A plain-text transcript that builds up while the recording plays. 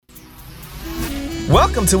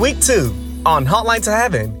Welcome to week 2 on Hotline to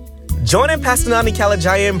Heaven. Join in Pastor Nani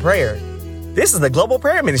Kalajaya in prayer. This is the Global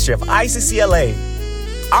Prayer Ministry of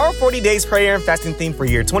ICCLA. Our 40 days prayer and fasting theme for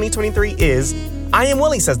year 2023 is I am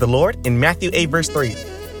willing, says the Lord, in Matthew 8, verse 3.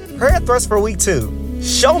 Prayer thrust for week 2.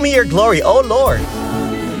 Show me your glory, O Lord.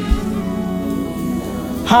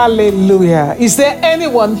 Hallelujah. Is there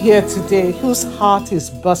anyone here today whose heart is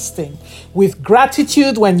bursting with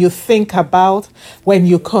gratitude when you think about, when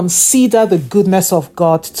you consider the goodness of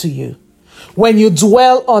God to you, when you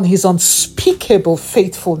dwell on his unspeakable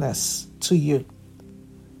faithfulness to you?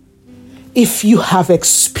 If you have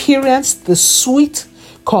experienced the sweet,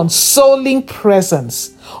 consoling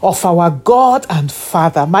presence of our God and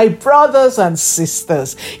Father, my brothers and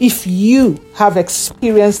sisters, if you have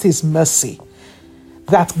experienced his mercy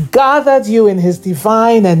that gathered you in his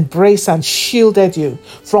divine embrace and shielded you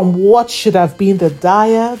from what should have been the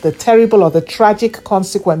dire, the terrible, or the tragic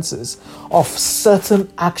consequences of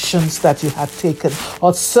certain actions that you had taken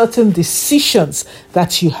or certain decisions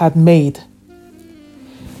that you had made.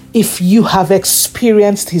 If you have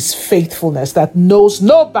experienced his faithfulness that knows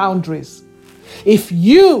no boundaries, if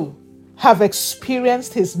you have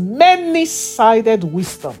experienced his many-sided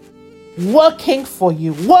wisdom, working for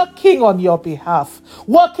you, working on your behalf,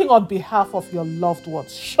 working on behalf of your loved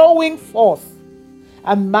ones, showing forth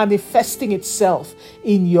and manifesting itself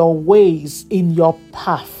in your ways, in your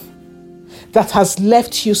path, that has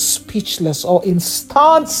left you speechless or in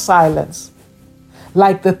stunned silence,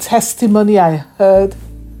 like the testimony I heard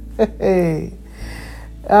in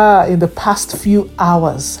the past few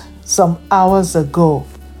hours, some hours ago,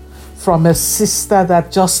 from a sister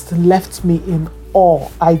that just left me in awe.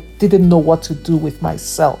 I didn't know what to do with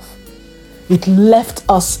myself. It left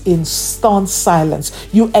us in stunned silence.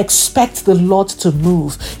 You expect the Lord to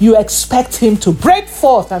move. You expect him to break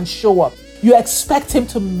forth and show up. You expect him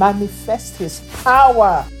to manifest his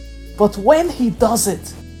power. But when he does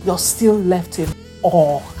it, you're still left in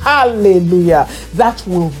awe. Hallelujah. That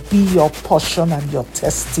will be your portion and your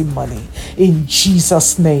testimony in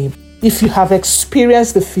Jesus' name. If you have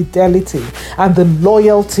experienced the fidelity and the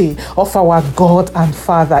loyalty of our God and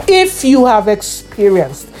Father, if you have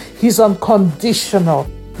experienced his unconditional,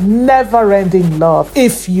 never-ending love,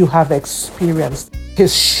 if you have experienced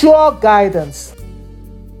his sure guidance,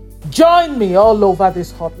 join me all over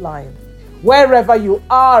this hotline. Wherever you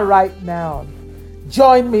are right now,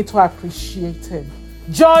 join me to appreciate him.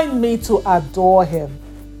 Join me to adore him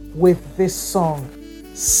with this song.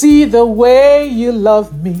 See the way you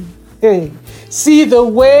love me. Hey, see the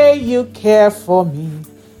way you care for me.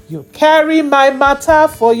 You carry my matter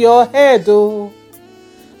for your head, oh.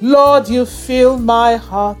 Lord, you fill my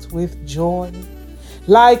heart with joy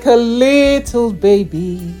like a little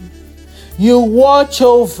baby. You watch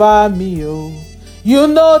over me, oh. You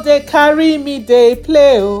know they carry me, they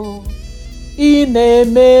play, oh.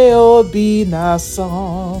 Ineme obi na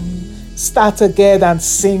song. Start again and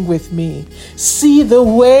sing with me. See the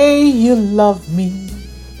way you love me.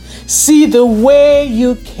 See the way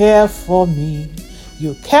you care for me.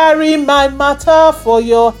 You carry my matter for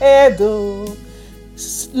your head, oh.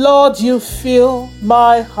 Lord, you fill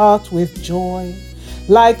my heart with joy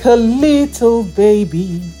like a little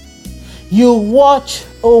baby. You watch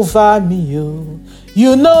over me, oh.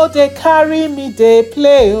 You know they carry me, they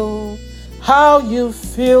play, oh. How you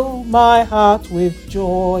fill my heart with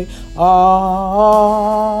joy.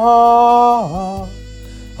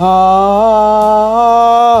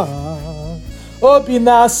 Obi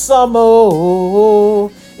na som o,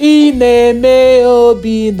 ineme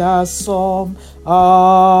obi na som.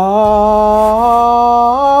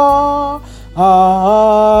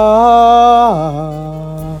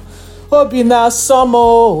 Obi na som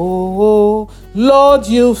o. Lord,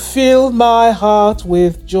 you fill my heart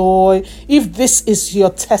with joy. If this is your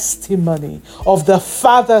testimony of the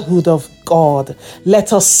fatherhood of God,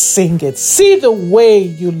 let us sing it. See the way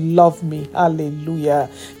you love me. Hallelujah.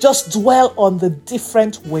 Just dwell on the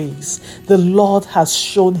different ways the Lord has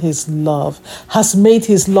shown his love, has made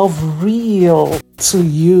his love real to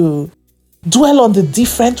you. Dwell on the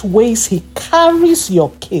different ways he carries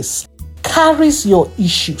your case, carries your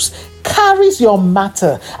issues, carries your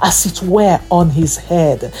matter as it were on his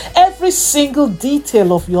head. Every single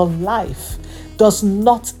detail of your life does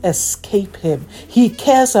not escape him. He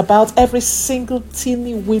cares about every single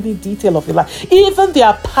teeny-weeny detail of your life, even the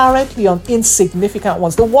apparently insignificant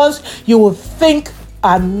ones, the ones you will think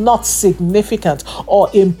are not significant or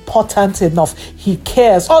important enough. He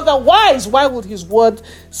cares. Otherwise, why would his word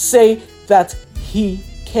say that he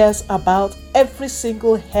cares about every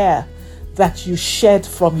single hair that you shed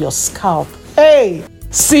from your scalp? Hey,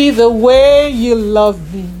 see the way you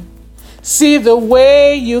love me. See the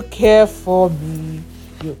way you care for me.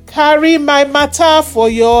 You carry my matter for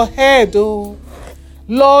your head, oh.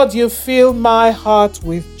 Lord, you fill my heart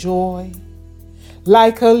with joy.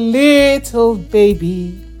 Like a little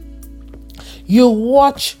baby, you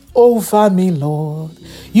watch over me, Lord.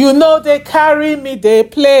 You know they carry me, they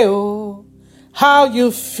play, oh. How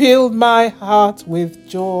you fill my heart with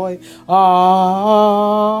joy. Ah,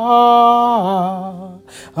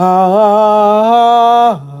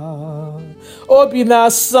 ah, Obina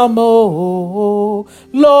Samo,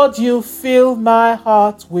 Lord, you fill my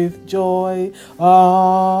heart with joy. Ah,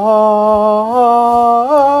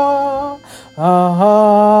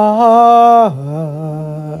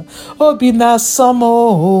 Obina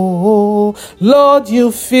Samo, Lord,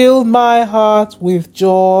 you fill my heart with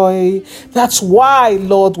joy. That's why,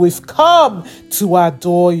 Lord, we've come to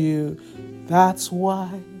adore you. That's why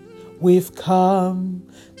we've come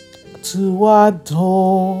to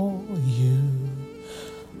adore you.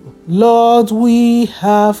 Lord, we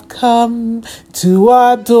have come to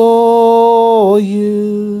adore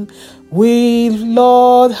you. We,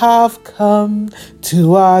 Lord, have come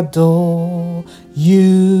to adore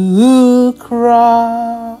you,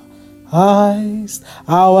 Christ,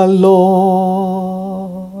 our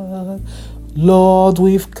Lord. Lord,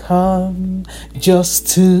 we've come just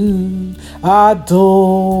to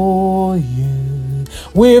adore you.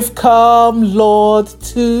 We've come, Lord,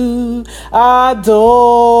 to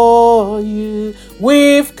adore you.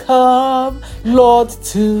 We've come, Lord,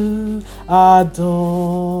 to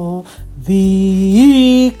adore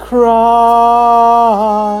thee, Christ,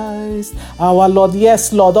 our Lord.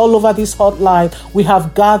 Yes, Lord, all over this hotline, we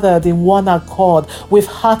have gathered in one accord with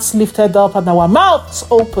hearts lifted up and our mouths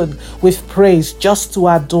open with praise just to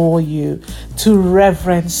adore you, to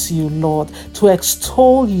reverence you, Lord, to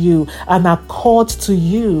extol you and accord to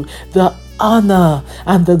you the honor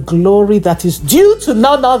and the glory that is due to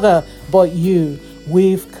none other but you.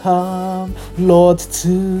 We've come, Lord,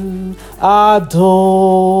 to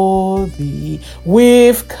adore thee.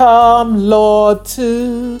 We've come, Lord,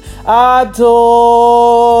 to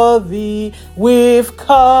adore thee. We've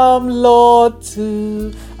come, Lord,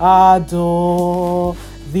 to adore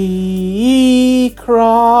thee,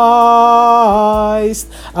 Christ,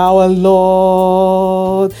 our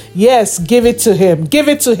Lord. Yes, give it to him. Give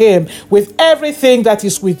it to him with everything that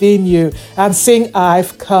is within you and sing,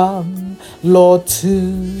 I've come, Lord,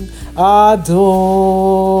 to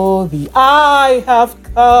adore thee. I have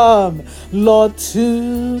come, Lord,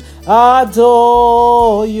 to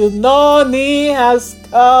adore you. Noni has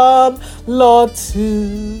come, Lord,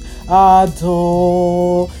 to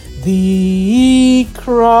adore thee,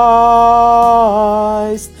 Christ,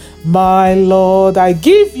 my Lord. I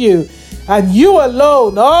give you and you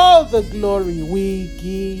alone all the glory. We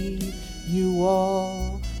give you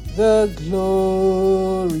all the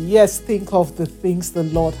glory. Yes, think of the things the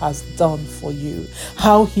Lord has done for you,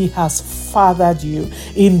 how he has fathered you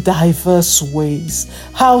in diverse ways,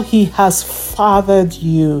 how he has fathered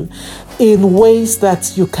you in ways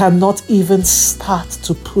that you cannot even start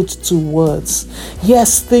to put to words.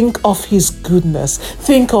 Yes, think of his goodness,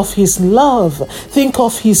 think of his love, think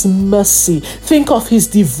of his mercy, think of his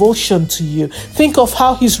devotion to you, think of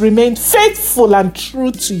how he's remained faithful and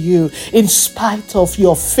true to you in spite of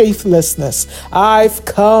your faithlessness. I've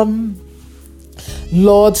come,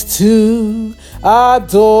 Lord, to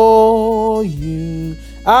adore you.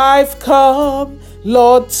 I've come,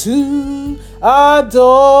 Lord, to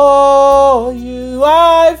adore you.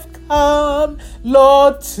 I've come,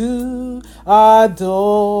 Lord, to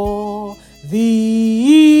adore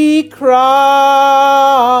thee, Christ,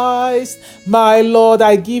 my Lord.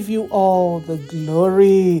 I give you all the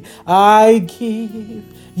glory. I give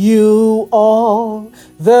you all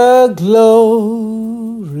the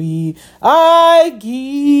glory. I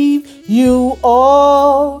give you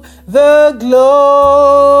all the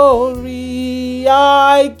glory.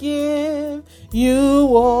 I give you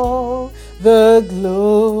all the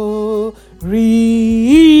glory,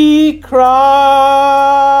 Christ,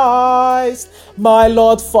 my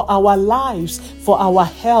Lord, for our lives, for our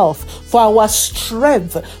health, for our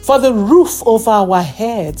strength, for the roof over our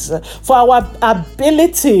heads, for our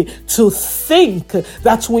ability to think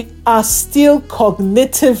that we are still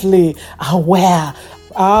cognitively aware.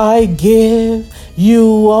 I give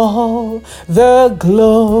you all the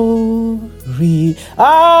glory.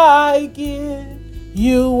 I give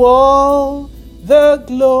you all the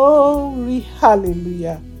glory.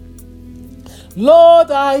 Hallelujah.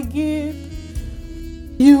 Lord, I give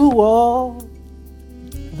you all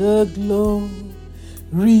the glory,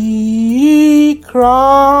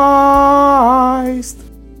 Christ,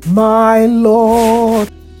 my Lord.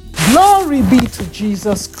 Glory Glory be to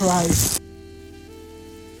Jesus Christ.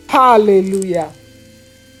 Hallelujah.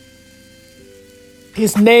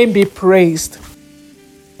 His name be praised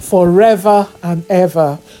forever and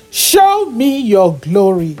ever. Show me your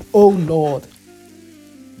glory, O Lord.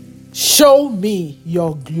 Show me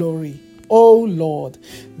your glory, O Lord.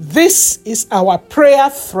 This is our prayer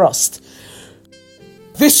thrust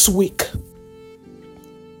this week.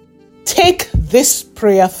 Take this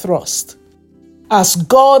prayer thrust as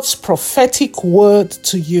God's prophetic word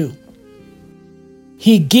to you.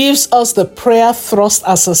 He gives us the prayer thrust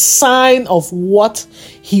as a sign of what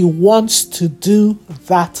he wants to do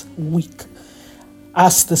that week.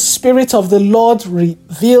 As the Spirit of the Lord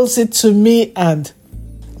reveals it to me and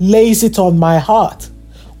lays it on my heart,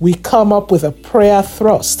 we come up with a prayer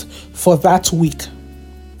thrust for that week.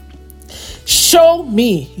 Show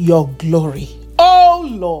me your glory, oh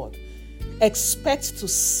Lord. Expect to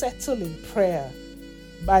settle in prayer,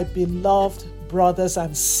 my beloved brothers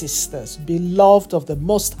and sisters, beloved of the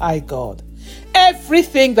Most High God.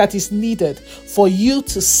 Everything that is needed for you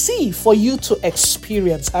to see, for you to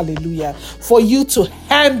experience, hallelujah, for you to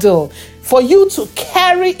handle, for you to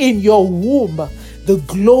carry in your womb the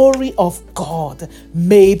glory of God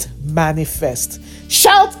made manifest.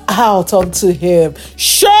 Shout out unto him,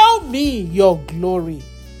 show me your glory,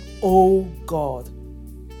 O God.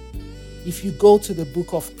 If you go to the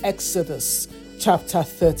book of Exodus, chapter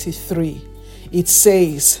 33, it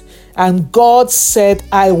says, and God said,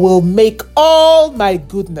 I will make all my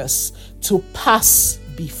goodness to pass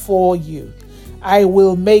before you. I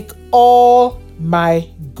will make all my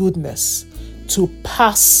goodness to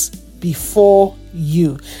pass before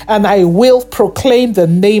you, and I will proclaim the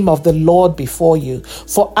name of the Lord before you.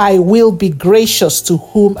 For I will be gracious to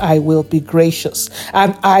whom I will be gracious,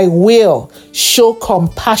 and I will show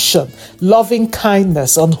compassion, loving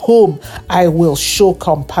kindness on whom I will show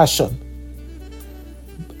compassion.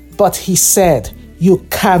 But he said, you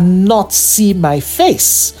cannot see my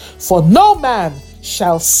face, for no man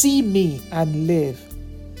shall see me and live.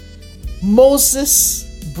 Moses,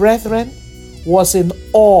 brethren, was in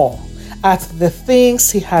awe at the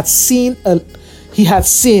things he had seen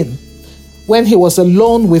when he was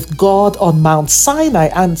alone with God on Mount Sinai,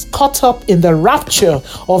 and caught up in the rapture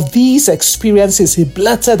of these experiences, he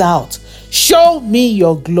blurted out, show me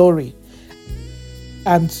your glory.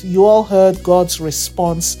 And you all heard God's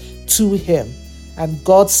response to him. And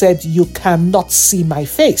God said, you cannot see my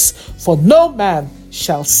face, for no man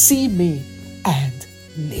shall see me and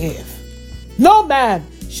live. No man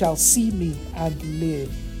shall see me and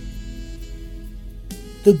live.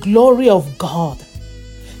 The glory of God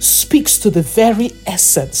speaks to the very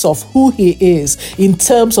essence of who he is in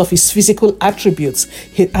terms of his physical attributes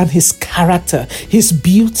and his character, his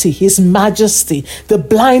beauty, his majesty, the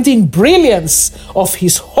blinding brilliance of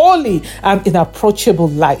his holy and inapproachable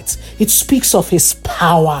light. It speaks of his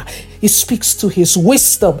power. It speaks to his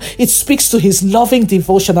wisdom. It speaks to his loving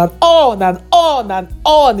devotion, and on and on and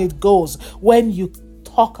on it goes when you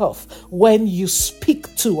when you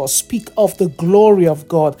speak to or speak of the glory of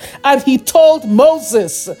God. And he told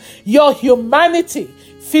Moses, your humanity,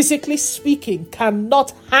 physically speaking,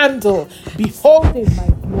 cannot handle beholding my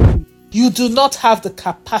glory. You do not have the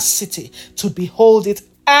capacity to behold it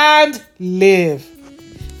and live.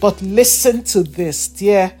 But listen to this,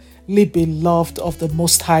 dearly beloved of the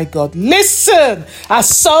Most High God. Listen,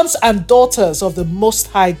 as sons and daughters of the Most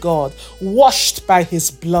High God, washed by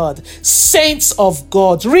his blood, saints of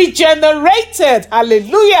God, regenerated,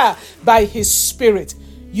 hallelujah, by his Spirit.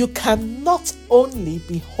 You can not only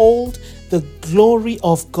behold the glory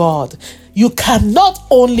of God, you cannot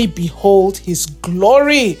only behold his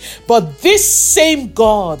glory, but this same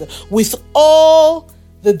God, with all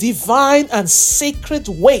the divine and sacred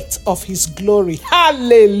weight of his glory,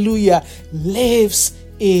 hallelujah, lives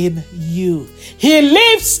in you. He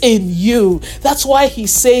lives in you. That's why he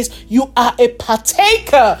says you are a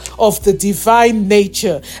partaker of the divine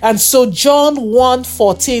nature. And so John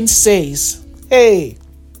 1:14 says, hey,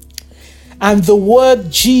 and the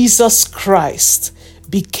word Jesus Christ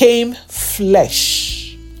became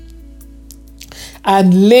flesh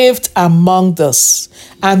and lived among us,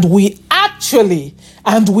 and we actually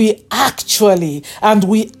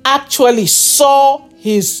saw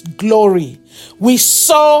his glory. We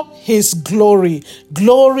saw his glory.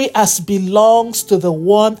 Glory as belongs to the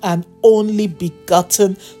one and only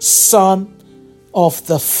begotten Son of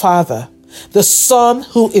the Father. The Son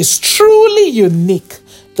who is truly unique,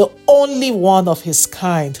 the only one of his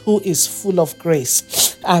kind, who is full of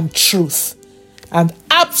grace and truth and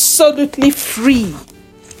absolutely free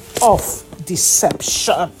of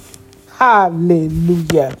deception.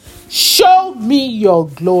 Hallelujah. Show me your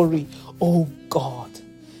glory, oh God.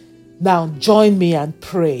 Now join me and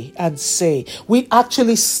pray and say, we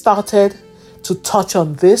actually started to touch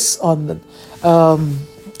on this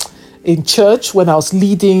in church when I was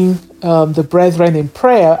leading the brethren in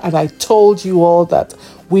prayer, and I told you all that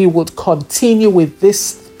we would continue with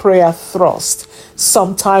this prayer thrust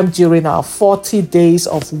sometime during our 40 days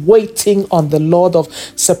of waiting on the Lord, of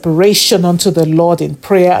separation unto the Lord in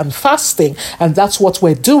prayer and fasting. And that's what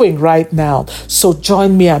we're doing right now. So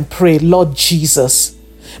join me and pray. Lord Jesus,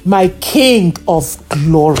 my King of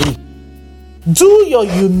glory, do your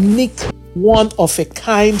unique, one of a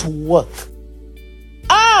kind work.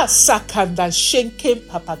 Sakanda Shenkem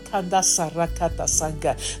Papakanda Sarakata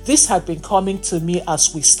Sanga. This had been coming to me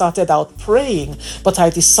as we started out praying, but I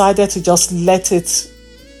decided to just let it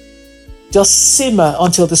just simmer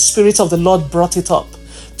until the Spirit of the Lord brought it up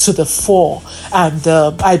to the fore. And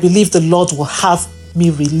I believe the Lord will have me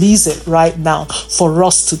release it right now for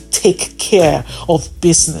us to take care of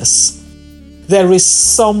business. There is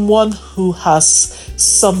someone who has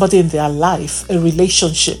somebody in their life, a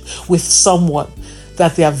relationship with someone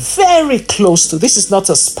that they are very close to. This is not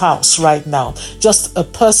a spouse right now, just a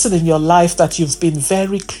person in your life that you've been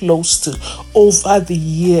very close to over the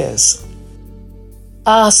years.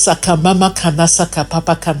 Sakamama kanasaka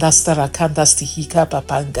papa kandastara kandastihika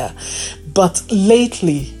papanga. But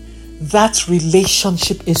lately, that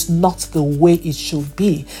relationship is not the way it should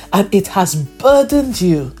be, and it has burdened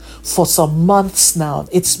you for some months now.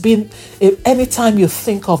 It's been, anytime you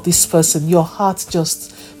think of this person, your heart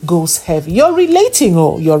just goes heavy. You're relating,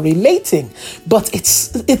 but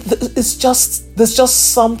it's just, there's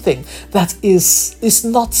just something that is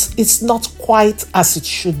not quite as it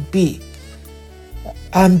should be,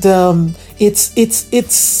 and it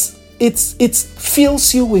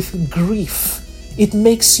fills you with grief. It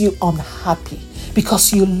makes you unhappy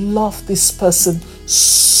because you love this person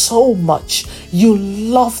so much. You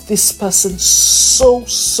love this person so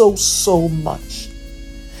much.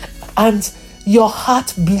 And your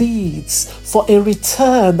heart bleeds for a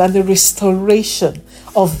return and a restoration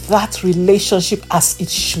of that relationship as it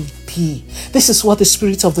should be. This is what the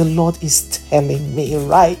Spirit of the Lord is telling me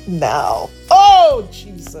right now. Oh,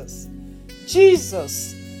 Jesus.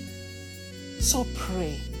 So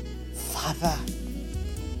pray, Father,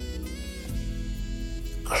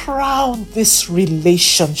 crown this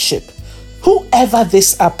relationship, whoever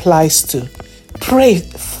this applies to. Pray,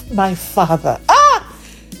 my Father.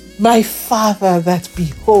 My Father that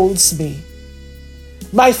beholds me.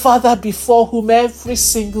 My Father before whom every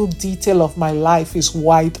single detail of my life is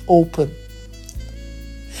wide open.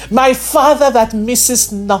 My Father that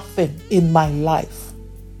misses nothing in my life.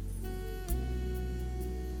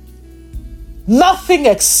 Nothing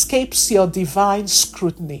escapes your divine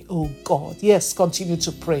scrutiny, oh God. Yes, continue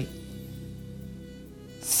to pray.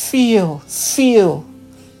 Feel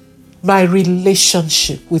my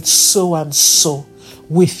relationship with so and so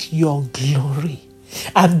with your glory,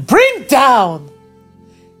 and bring down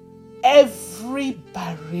every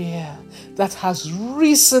barrier that has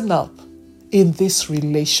risen up in this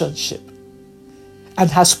relationship and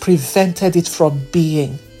has prevented it from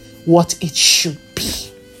being what it should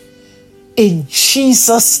be. In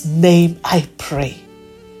Jesus' name I pray.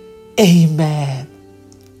 Amen.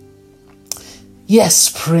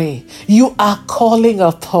 Yes, pray. You are calling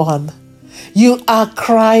upon, you are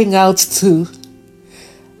crying out to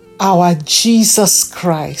our Jesus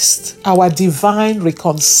Christ, our divine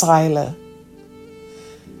reconciler,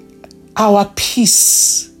 our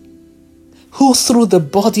peace, who through the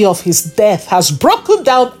body of his death has broken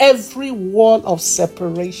down every wall of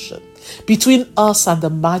separation between us and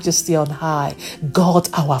the majesty on high, God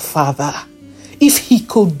our Father. If he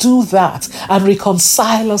could do that and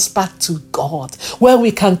reconcile us back to God, where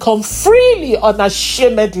we can come freely,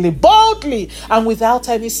 unashamedly, boldly, and without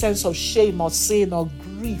any sense of shame or sin or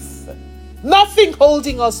grief, nothing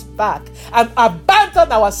holding us back, and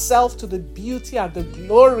abandon ourselves to the beauty and the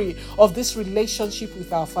glory of this relationship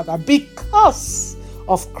with our Father because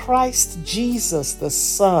of Christ Jesus the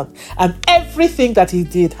Son and everything that he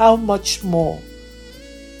did, how much more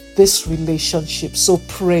this relationship. So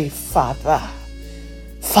pray, Father,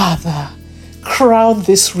 crown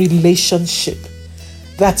this relationship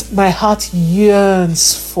that my heart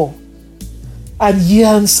yearns for and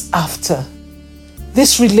yearns after.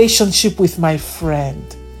 This relationship with my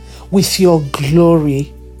friend, with your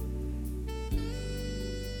glory,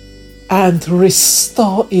 and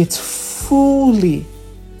restore it fully.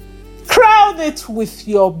 Crown it with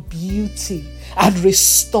your beauty and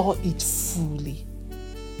restore it fully,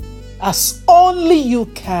 as only you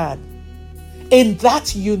can, in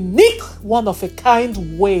that unique, one of a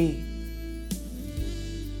kind way,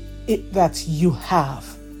 that you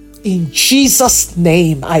have. In Jesus'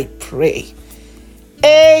 name I pray.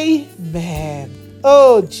 Amen.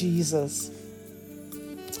 Oh, Jesus.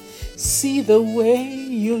 See the way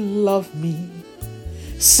you love me.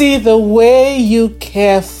 See the way you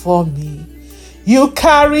care for me. You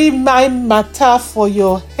carry my matter for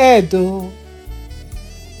your head, oh.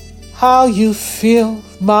 How you fill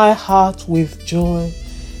my heart with joy.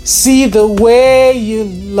 See the way you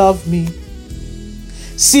love me.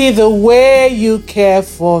 See the way you care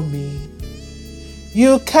for me.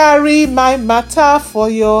 You carry my matter for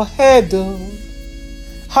your head, oh.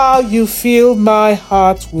 How you fill my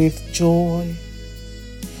heart with joy.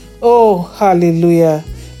 Oh, hallelujah.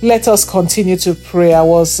 Let us continue to pray.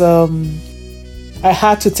 I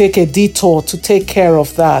had to take a detour to take care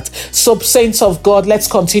of that. So, saints of God, let's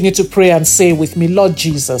continue to pray and say with me, Lord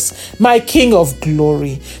Jesus, my King of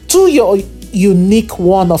glory, do your unique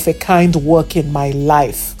one-of-a-kind work in my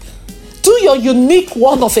life. Do your unique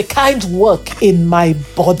one-of-a-kind work in my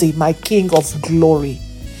body, my King of glory.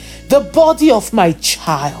 The body of my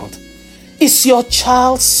child. Is your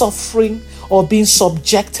child suffering or being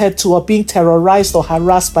subjected to or being terrorized or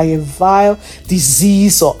harassed by a vile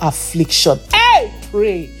disease or affliction? I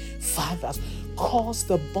pray, Father, cause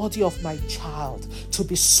the body of my child to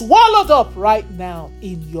be swallowed up right now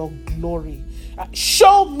in your glory.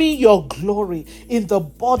 Show me your glory in the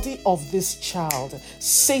body of this child.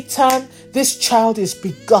 Satan, this child is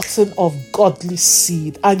begotten of godly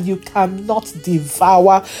seed, and you cannot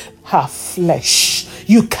devour her flesh.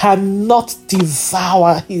 You cannot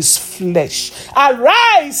devour his flesh.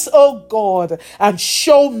 Arise, O God, and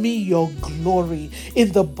show me your glory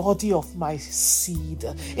in the body of my seed,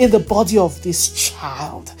 in the body of this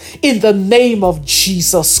child, in the name of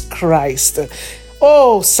Jesus Christ.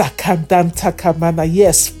 Oh, Sakandanta Kamana,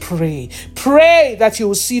 yes, pray. Pray that you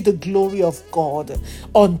will see the glory of God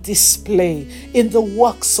on display in the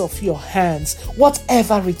works of your hands,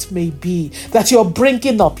 whatever it may be, that you're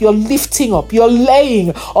bringing up, you're lifting up, you're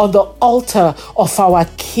laying on the altar of our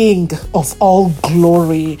King of all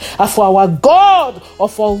glory, of our God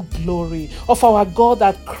of all glory, of our God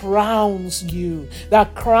that crowns you,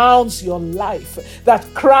 that crowns your life, that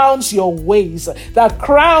crowns your ways, that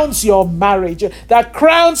crowns your marriage, that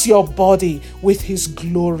crowns your body with his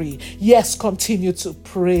glory. Yes, continue to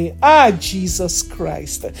pray. Jesus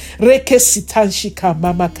Christ. Reke sitanshika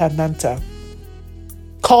mama kananta.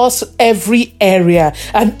 Cause every area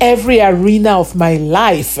and every arena of my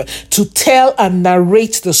life to tell and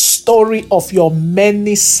narrate the story of your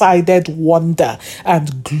many-sided wonder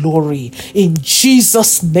and glory. In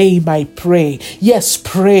Jesus' name I pray. Yes,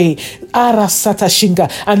 pray.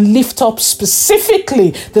 Arasatashinga, and lift up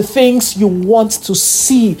specifically the things you want to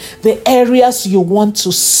see, the areas you want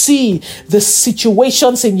to see, the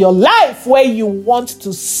situations in your life where you want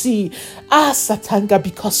to see. Satanga,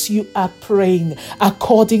 because you are praying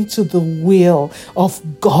according to the will of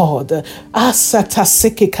God. I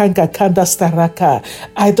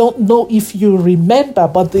don't know if you remember,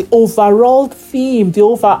 but the overall theme, the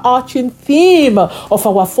overarching theme of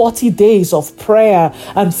our 40 days of prayer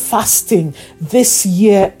and fasting this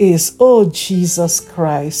year is, oh Jesus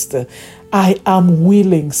Christ, I am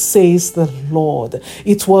willing, says the Lord.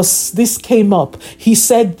 This came up. He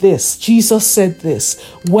said this, Jesus said this,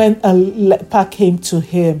 when a leper came to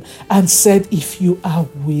him and said, if you are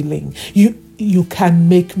willing, you can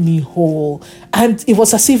make me whole. And it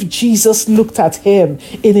was as if Jesus looked at him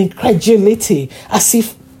in incredulity, as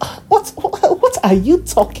if, what are you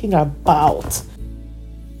talking about?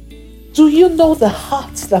 Do you know the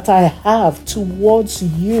heart that I have towards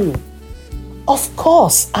you? Of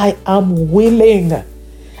course, I am willing.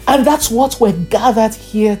 And that's what we're gathered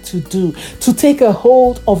here to do, to take a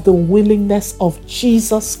hold of the willingness of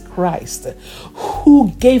Jesus Christ,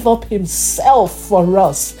 who gave up himself for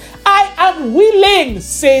us. I am willing,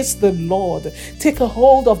 says the Lord. Take a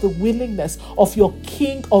hold of the willingness of your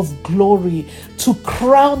King of glory to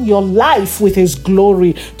crown your life with his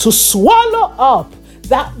glory, to swallow up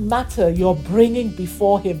that matter you're bringing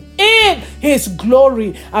before him in his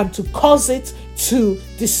glory, and to cause it to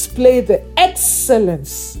display the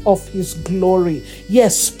excellence of his glory.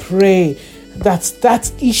 Yes, pray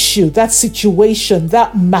that issue, that situation,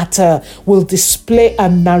 that matter will display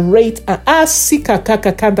and narrate and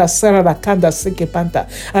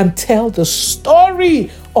tell the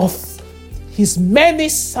story of his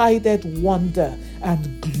many-sided wonder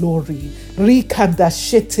and glory. There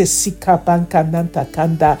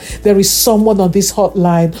is someone on this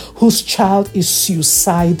hotline whose child is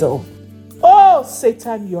suicidal. Oh,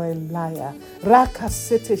 Satan, you're a liar.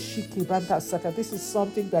 Rakasete shikibanta saka. This is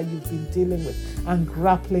something that you've been dealing with and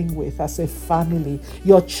grappling with as a family.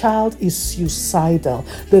 Your child is suicidal.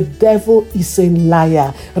 The devil is a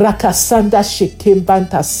liar. Rakasanda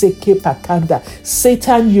shekembanta seke pakanda.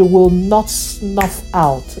 Satan, you will not snuff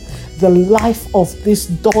out the life of this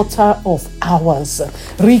daughter of ours.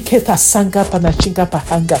 Riketa sanga panachinga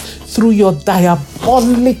pahanga. Through your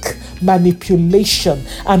diabolic manipulation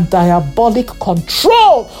and diabolic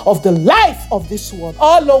control of the life of this one.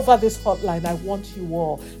 All over this hotline, I want you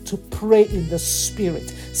all to pray in the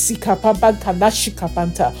spirit.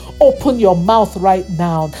 Open your mouth right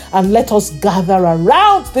now and let us gather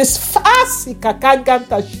around this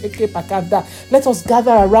let us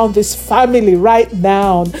gather around this family right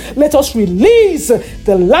now. Let us release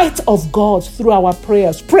the light of God through our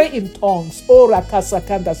prayers. Pray in tongues. Ora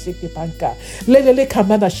kasakanda shikepanka. Lelele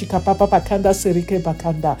kamana shikapapa pakanda serike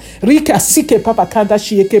bakanda. Rika sike papakanda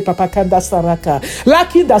shieke papakanda saraka.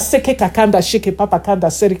 Lakinda seke kakanda shike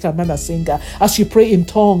papakanda serika mana singa. As you pray in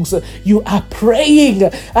tongues, you are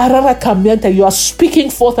praying. Arara kamianta. You are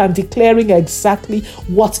speaking forth and declaring exactly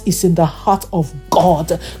what is in the heart of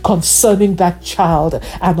God concerning that child.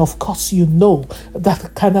 And of course, you know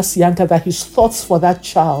that Kanasianka, that his thoughts for that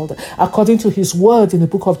child, according to his word in the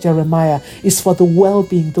book of Jeremiah, is for the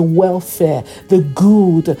well-being, the welfare, the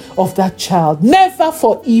good of that child, never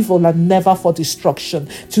for evil and never for destruction,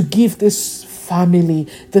 to give this family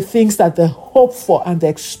the things that they hope for and they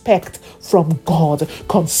expect from God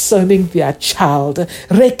concerning their child.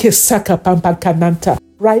 Reke saka pampa kananta.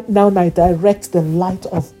 Right now, I direct the light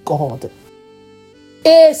of God.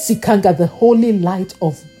 Sikanga, the holy light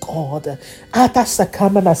of God. Ata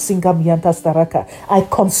sakamana singa mianta staraka. I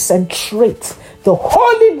concentrate the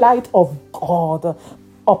holy light of God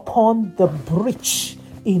upon the breach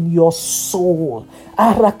in your soul.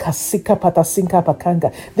 Arakasika patasinka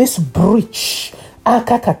pakanga. This breach,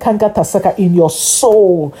 akakakanga tasaka, in your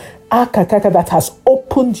soul, akakaka, that has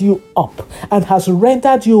opened you up and has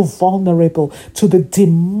rendered you vulnerable to the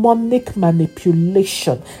demonic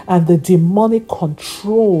manipulation and the demonic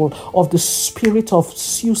control of the spirit of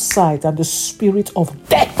suicide and the spirit of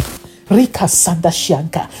death. Rika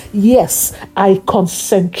Sandashianka. Yes, I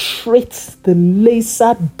concentrate the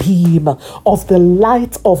laser beam of the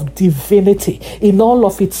light of divinity in all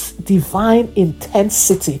of its divine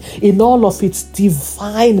intensity, in all of its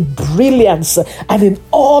divine brilliance, and in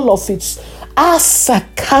all of its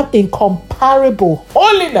incomparable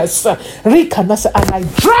holiness. Rika Nasa, and I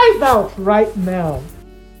drive out right now.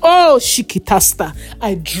 Oh, Shikitasta,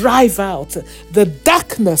 I drive out the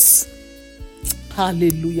darkness.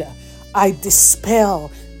 Hallelujah. I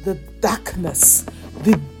dispel the darkness,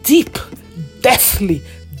 the deep, deathly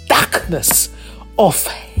darkness of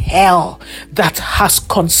hell that has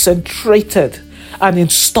concentrated and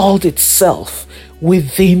installed itself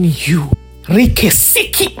within you.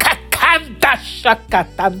 Rikesiki kakanda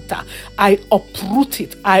shakatanta. I uproot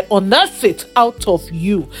it, I unearth it out of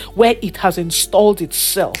you where it has installed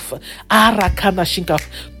itself. Arakana shinka,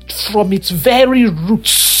 from its very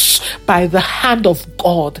roots. By the hand of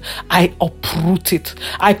God, I uproot it.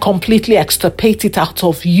 I completely extirpate it out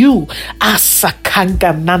of you,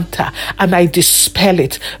 Asakangananta, and I dispel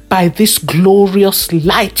it by this glorious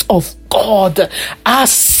light of God,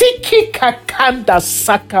 Asiki Kakanda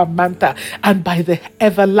Sakamanta, and by the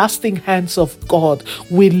everlasting hands of God,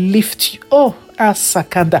 we lift you. Oh,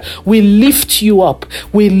 Asakanda, we lift you up,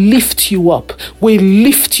 we lift you up, we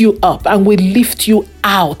lift you up, and we lift you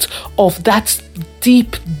out of that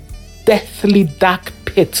deep, deathly dark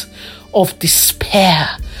pit of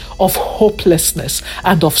despair, of hopelessness,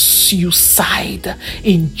 and of suicide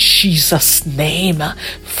in Jesus' name.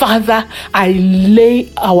 Father, I lay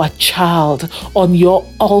our child on your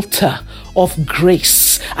altar of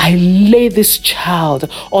grace. I lay this child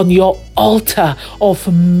on your altar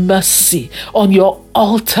of mercy, on your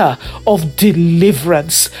altar of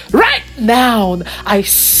deliverance. Right now, I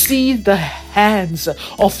see the hands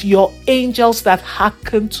of your angels that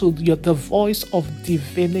hearken to the voice of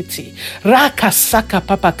divinity. Raka saka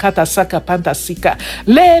papakata saka panda sika.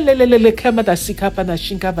 Le kamada sika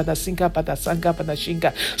panashinka panasinka padasanga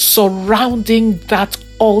panashinka. Surrounding that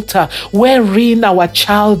altar wherein our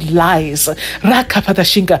child lies,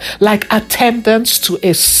 Rakapadashinga, like attendants to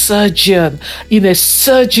a surgeon in a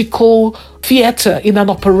surgical theater, in an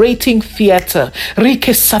operating theater. And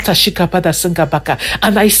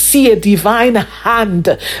I see a divine hand,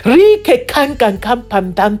 like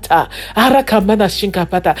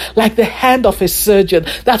the hand of a surgeon.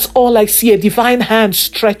 That's all I see, a divine hand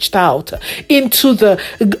stretched out into the,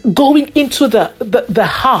 going into the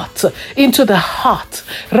heart, into the heart,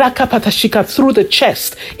 Rakapatashika, through the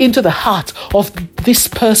chest into the heart of this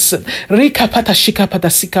person. Rikapatashika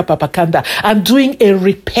patasika papakanda, and doing a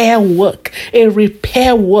repair work.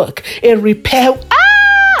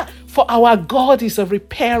 For our God is a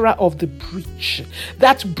repairer of the breach.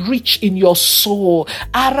 That breach in your soul,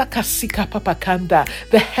 Arakasika Papakanda,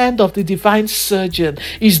 the hand of the divine surgeon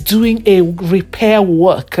is doing a repair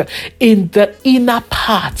work in the inner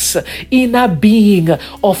parts, inner being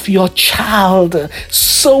of your child,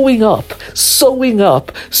 sewing up.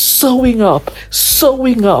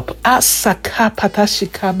 Asaka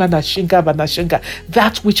patashika manashinga banashinga,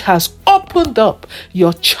 that which has opened up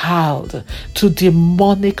your child to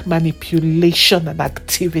demonic manipulation and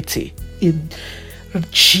activity in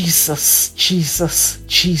Jesus'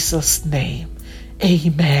 name.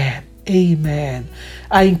 Amen.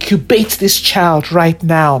 I incubate this child right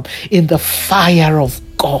now in the fire of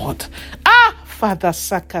God. Father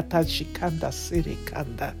Sakata Shikanda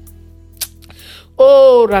Sirikanda.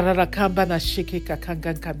 Oh, Rararakamba na Shikika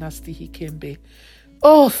Kangan Kanasti Hikembe.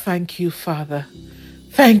 Oh, thank you, Father.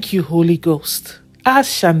 Thank you, Holy Ghost.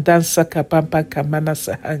 Ashandansa Kapampa Kamana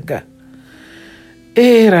Sahanga.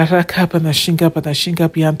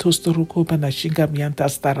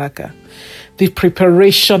 The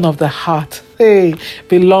preparation of the heart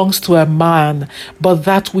belongs to a man, but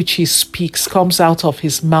that which he speaks comes out of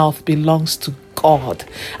his mouth belongs to God.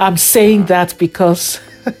 I'm saying that because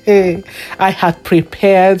I had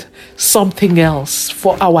prepared something else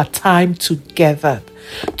for our time together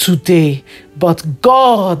today. But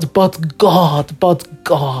God,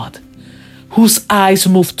 whose eyes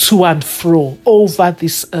move to and fro over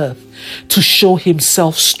this earth to show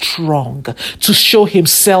himself strong, to show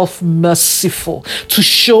himself merciful, to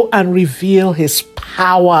show and reveal his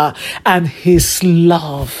power and his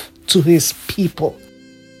love to his people,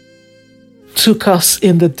 took us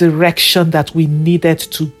in the direction that we needed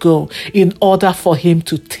to go in order for him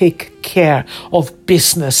to take care of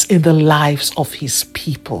business in the lives of his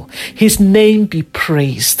people. His name be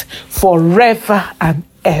praised forever and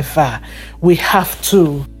ever. We have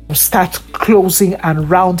to start closing and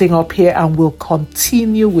rounding up here, and we'll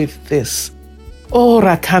continue with this. Oh,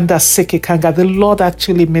 Rakanda Sekekanga, the Lord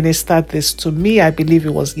actually ministered this to me. I believe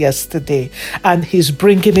it was yesterday, and he's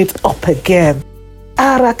bringing it up again.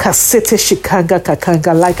 Arakasete Shikanga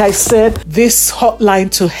Kakanga. Like I said, this hotline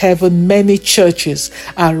to heaven, many churches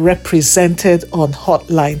are represented on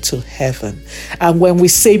hotline to heaven. And when we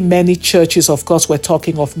say many churches, of course, we're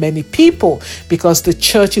talking of many people, because the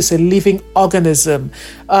church is a living organism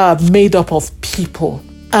made up of people.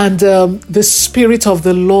 And the Spirit of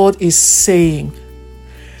the Lord is saying,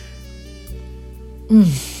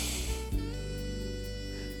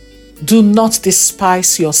 do not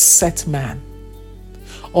despise your set man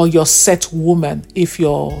or your set woman if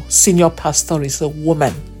your senior pastor is a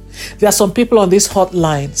woman. There are some people on this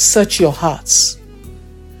hotline. Search your hearts.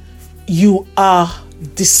 You are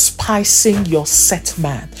despising your set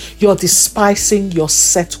man. You're despising your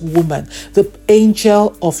set woman, the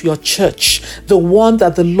angel of your church, the one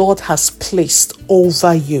that the Lord has placed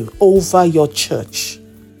over you, over your church.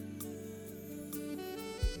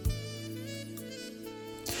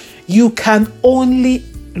 You can only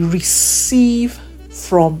receive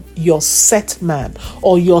from your set man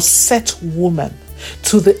or your set woman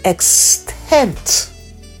to the extent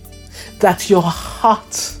that your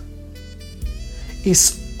heart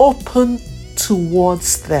is open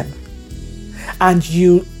towards them and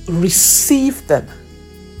you receive them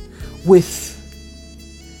with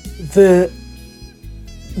the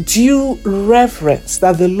due reverence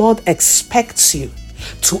that the Lord expects you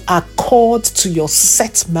to accord to your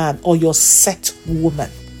set man or your set woman.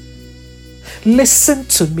 Listen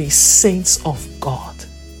to me, saints of God.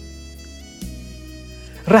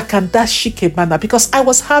 Rakandashi Kebana, because I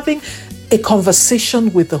was having a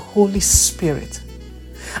conversation with the Holy Spirit.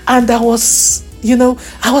 And I was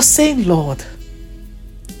saying, Lord,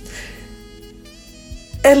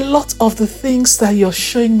 a lot of the things that you're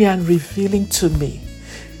showing me and revealing to me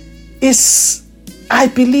is, I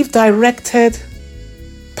believe, directed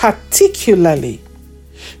particularly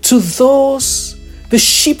to those, the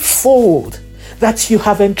sheepfold that you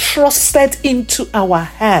have entrusted into our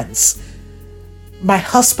hands, my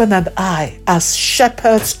husband and I, as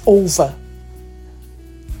shepherds over.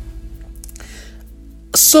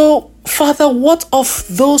 So, Father, what of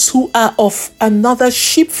those who are of another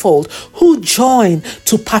sheepfold, who join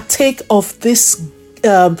to partake of this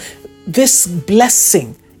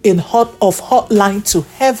blessing of hotline to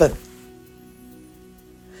heaven?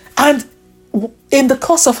 And in the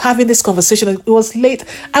course of having this conversation, it was late.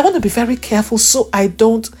 I want to be very careful so I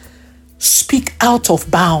don't speak out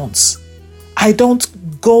of bounds. I don't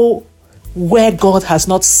go where God has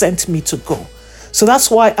not sent me to go. So that's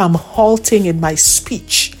why I'm halting in my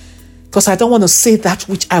speech, because I don't want to say that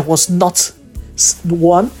which I was not,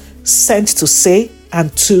 one, sent to say,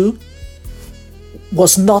 and two,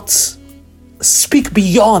 was not speak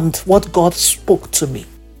beyond what God spoke to me.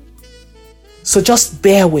 So just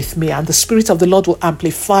bear with me, and the Spirit of the Lord will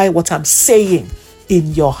amplify what I'm saying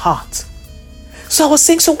in your heart. So I was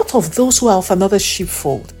saying, so what of those who are of another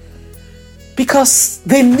sheepfold? Because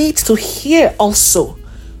they need to hear also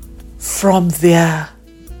from their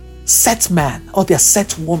set man or their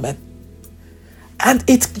set woman. And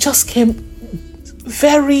it just came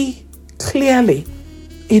very clearly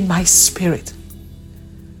in my spirit.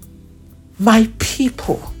 My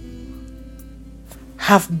people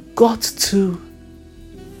have got to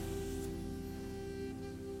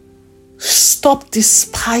stop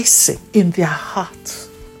despising in their heart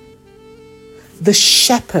the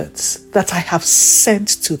shepherds that I have sent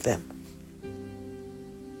to them.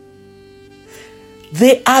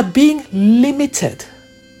 They are being limited.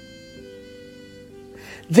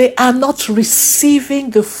 They are not receiving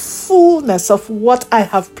the fullness of what I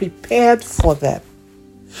have prepared for them.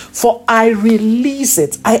 For I release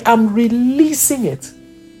it. I am releasing it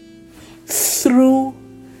through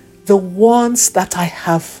the ones that I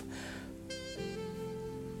have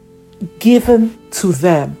given to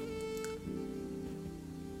them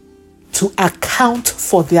to account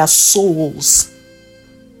for their souls.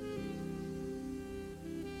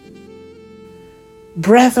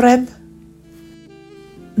 Brethren,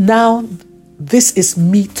 now this is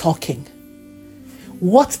me talking.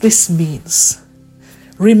 What this means,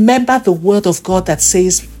 remember the word of God that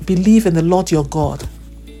says, believe in the Lord your God,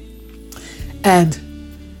 and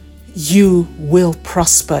you will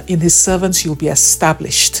prosper. In his servants you'll be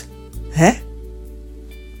established.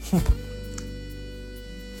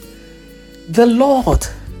 The Lord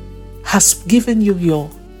has given you your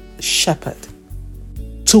shepherd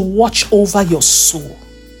to watch over your soul.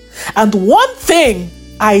 And one thing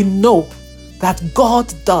I know that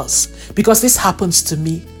God does, because this happens to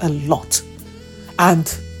me a lot,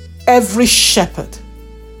 and every shepherd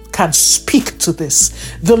can speak to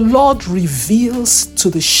this. The Lord reveals to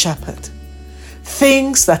the shepherd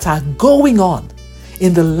things that are going on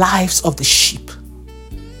in the lives of the sheep.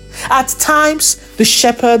 At times, the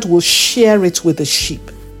shepherd will share it with the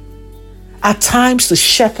sheep. At times, the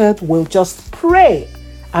shepherd will just pray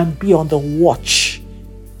and be on the watch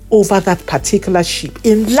over that particular sheep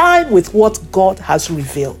in line with what God has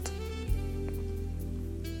revealed.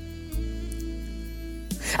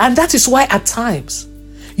 And that is why at times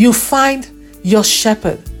you find your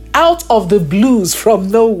shepherd out of the blues from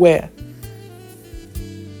nowhere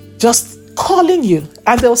just calling you,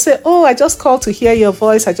 and they'll say, oh, I just called to hear your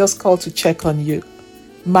voice. I just called to check on you.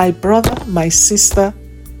 My brother, my sister,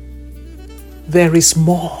 there is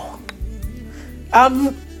more.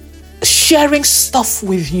 I'm sharing stuff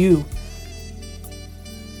with you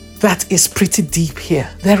that is pretty deep here.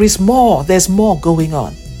 There is more. There's more going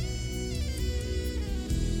on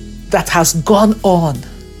that has gone on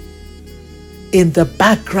in the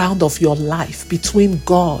background of your life between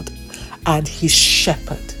God and his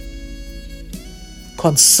shepherd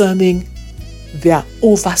concerning their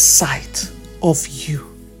oversight of you.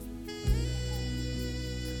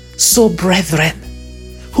 So, brethren,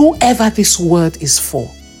 whoever this word is for,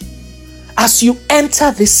 as you enter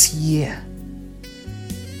this year,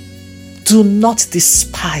 do not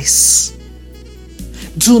despise,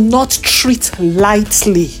 do not treat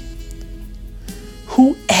lightly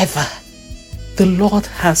whoever the Lord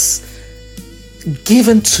has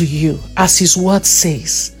given to you, as his word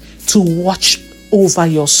says, to watch over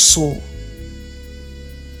your soul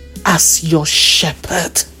as your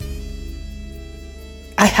shepherd.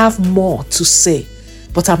 I have more to say,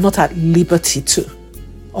 but I'm not at liberty to,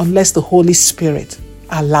 unless the Holy Spirit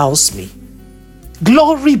allows me.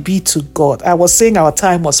 Glory be to God. I was saying our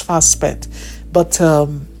time was fast spent, but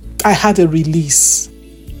I had a release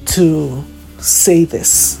to say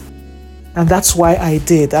this. And that's why I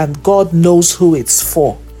did. And God knows who it's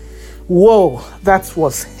for. Whoa, that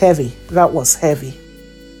was heavy. That was heavy.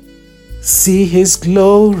 See his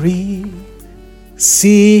glory.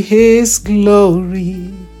 See his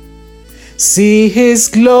glory. See his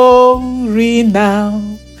glory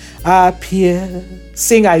now appear.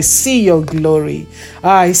 Sing, I see your glory.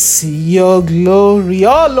 I see your glory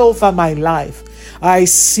all over my life. I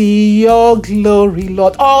see your glory,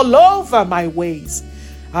 Lord, all over my ways.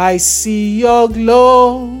 I see your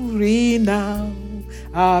glory now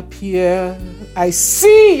appear. I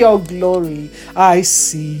see your glory. I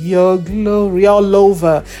see your glory all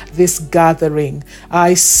over this gathering.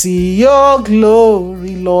 I see your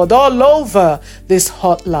glory, Lord, all over this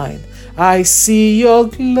hotline. I see your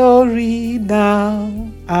glory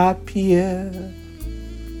now appear.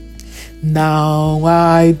 Now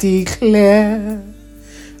I declare,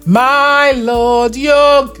 my Lord,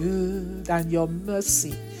 you're good, and your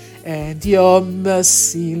mercy,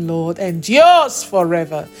 Lord, endures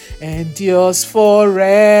forever, endures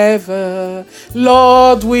forever.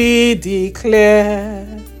 Lord, we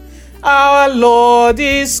declare, our Lord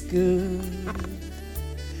is good,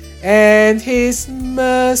 and his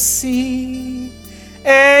mercy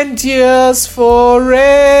endures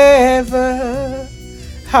forever.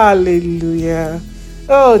 Hallelujah.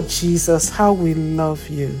 Oh, Jesus, how we love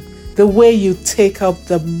you. The way you take up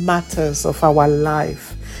the matters of our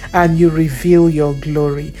life and you reveal your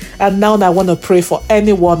glory. And now I want to pray for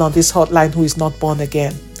anyone on this hotline who is not born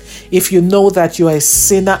again. If you know that you are a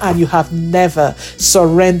sinner and you have never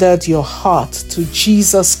surrendered your heart to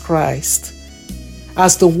Jesus Christ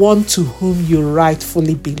as the one to whom you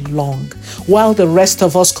rightfully belong, while the rest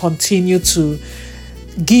of us continue to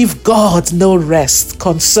give God no rest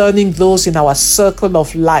concerning those in our circle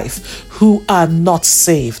of life who are not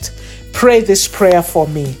saved, pray this prayer for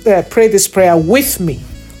me. Pray this prayer with me.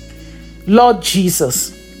 Lord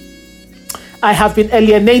Jesus, I have been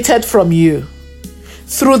alienated from you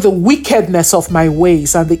through the wickedness of my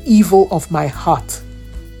ways and the evil of my heart.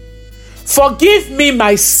 Forgive me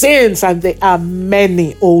my sins, and they are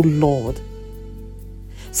many, O Lord,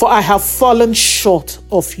 for I have fallen short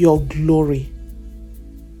of your glory.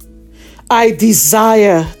 I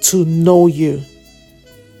desire to know you.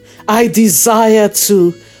 I desire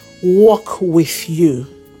to walk with you.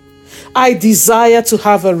 I desire to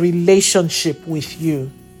have a relationship with you.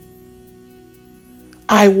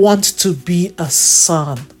 I want to be a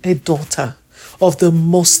son, a daughter of the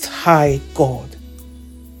Most High God.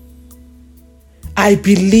 I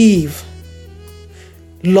believe,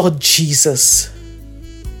 Lord Jesus,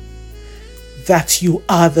 that you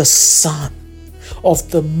are the Son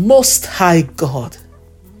of the Most High God,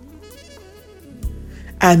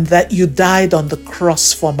 and that you died on the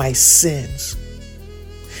cross for my sins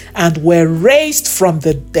and were raised from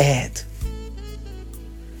the dead,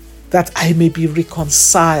 that I may be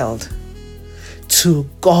reconciled to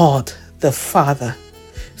God the Father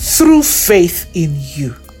through faith in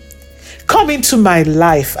you. Come into my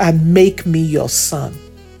life and make me your son.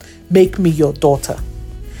 Make me your daughter.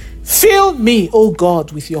 Fill me, O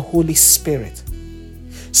God, with your Holy Spirit,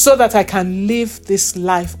 so that I can live this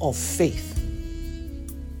life of faith.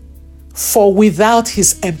 For without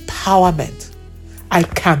his empowerment, I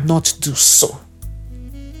cannot do so.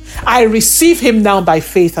 I receive him now by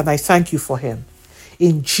faith, and I thank you for him.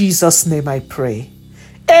 In Jesus' name I pray.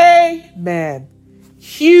 Amen.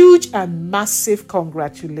 Huge and massive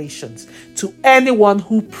congratulations to anyone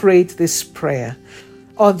who prayed this prayer.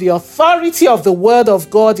 On the authority of the word of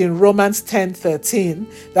God in Romans 10:13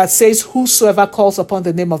 that says, whosoever calls upon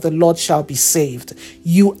the name of the Lord shall be saved.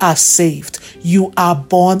 You are saved. You are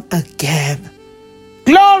born again.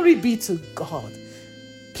 Glory be to God.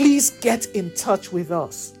 Please get in touch with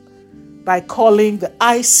us by calling the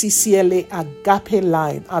ICCLA Agape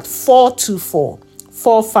line at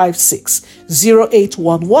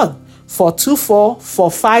 424-456-0811.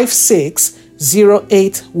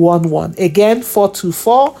 424-456-0811. Again,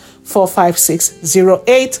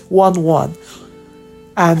 424-456-0811.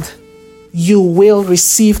 And you will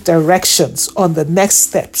receive directions on the next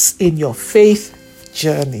steps in your faith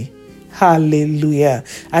journey. Hallelujah.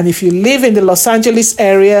 And if you live in the Los Angeles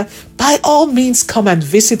area, by all means come and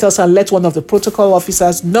visit us and let one of the protocol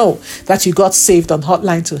officers know that you got saved on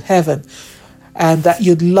Hotline to Heaven, and that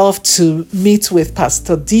you'd love to meet with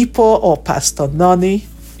Pastor Deepo or Pastor Nani.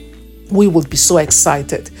 We would be so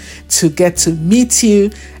excited to get to meet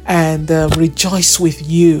you and rejoice with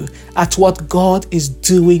you at what God is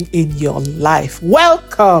doing in your life.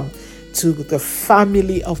 Welcome to the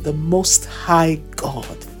family of the Most High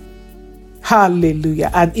God. Hallelujah.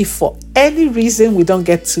 And if for any reason we don't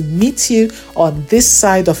get to meet you on this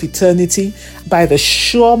side of eternity, by the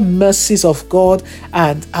sure mercies of God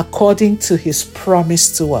and according to his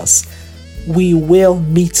promise to us, we will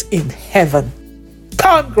meet in heaven.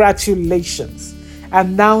 Congratulations.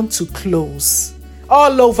 And now to close,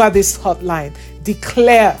 all over this hotline,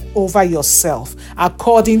 declare over yourself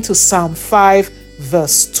according to Psalm 5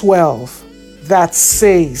 verse 12 that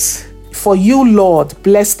says, for you, Lord,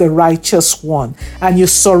 bless the righteous one, and you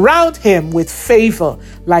surround him with favor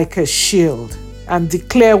like a shield. And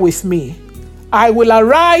declare with me, I will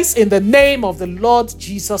arise in the name of the Lord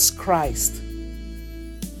Jesus Christ.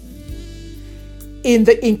 in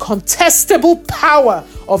the incontestable power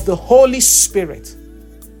of the Holy Spirit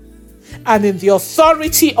and in the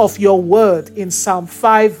authority of your word in Psalm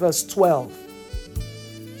 5 verse 12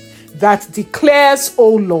 that declares,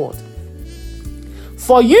 O Lord,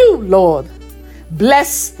 for you, Lord,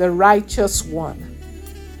 bless the righteous one.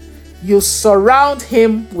 You surround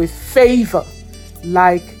him with favor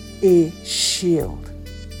like a shield.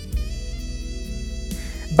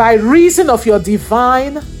 By reason of your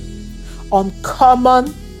divine, uncommon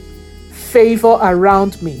favor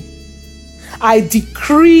around me, I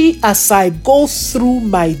decree as I go through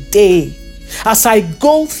my day, as I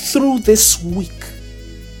go through this week,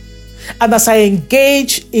 and as I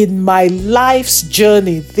engage in my life's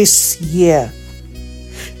journey this year,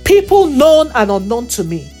 people known and unknown to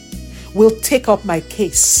me will take up my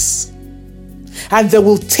case, and they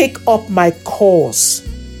will take up my cause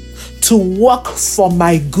to work for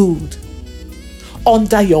my good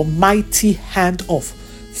under your mighty hand of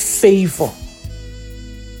favor.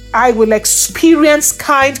 I will experience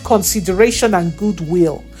kind consideration and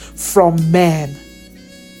goodwill from men.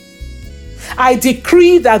 I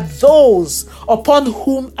decree that those upon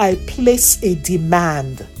whom I place a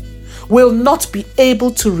demand will not be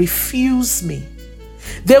able to refuse me.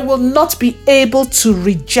 They will not be able to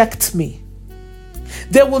reject me.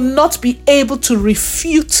 They will not be able to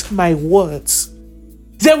refute my words.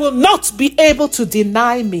 They will not be able to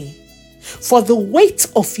deny me. For the weight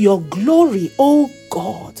of your glory, O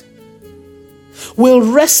God, will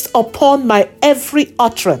rest upon my every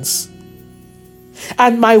utterance,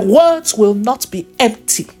 and my words will not be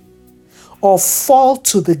empty or fall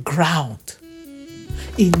to the ground.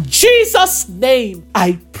 In Jesus' name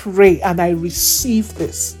I pray and I receive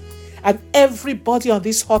this. And everybody on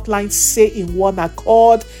this hotline say in one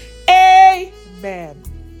accord, Amen.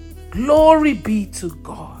 Glory be to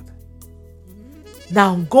God.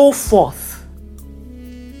 Now go forth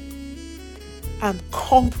and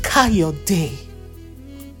conquer your day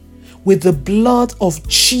with the blood of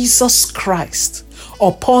Jesus Christ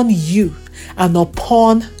upon you and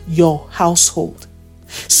upon your household,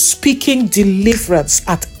 speaking deliverance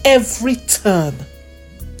at every turn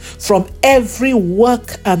from every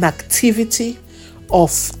work and activity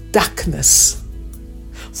of darkness.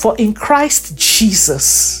 For in Christ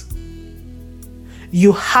Jesus,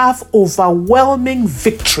 you have overwhelming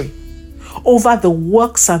victory over the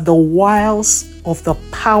works and the wiles of the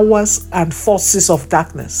powers and forces of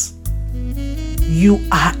darkness. You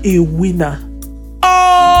are a winner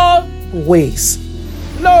always.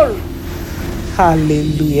 Glory.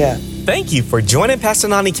 Hallelujah. Thank you for joining Pastor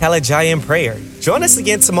Nani Kalajaya in prayer. Join us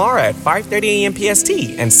again tomorrow at 5:30 a.m. PST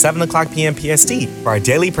and 7 o'clock p.m. PST for our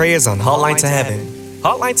daily prayers on Hotline to Heaven.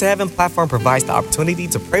 Hotline to Heaven platform provides the opportunity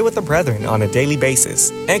to pray with the brethren on a daily basis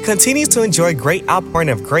and continues to enjoy great outpouring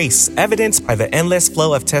of grace evidenced by the endless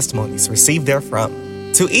flow of testimonies received therefrom.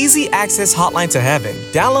 To easy access Hotline to Heaven,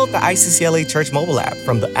 download the ICCLA Church mobile app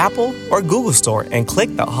from the Apple or Google Store and click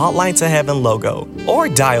the Hotline to Heaven logo, or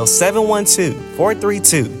dial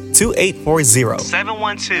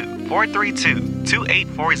 712-432-2840.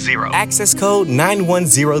 712-432-2840. Access code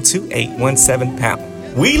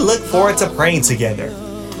 9102817#. We look forward to praying together.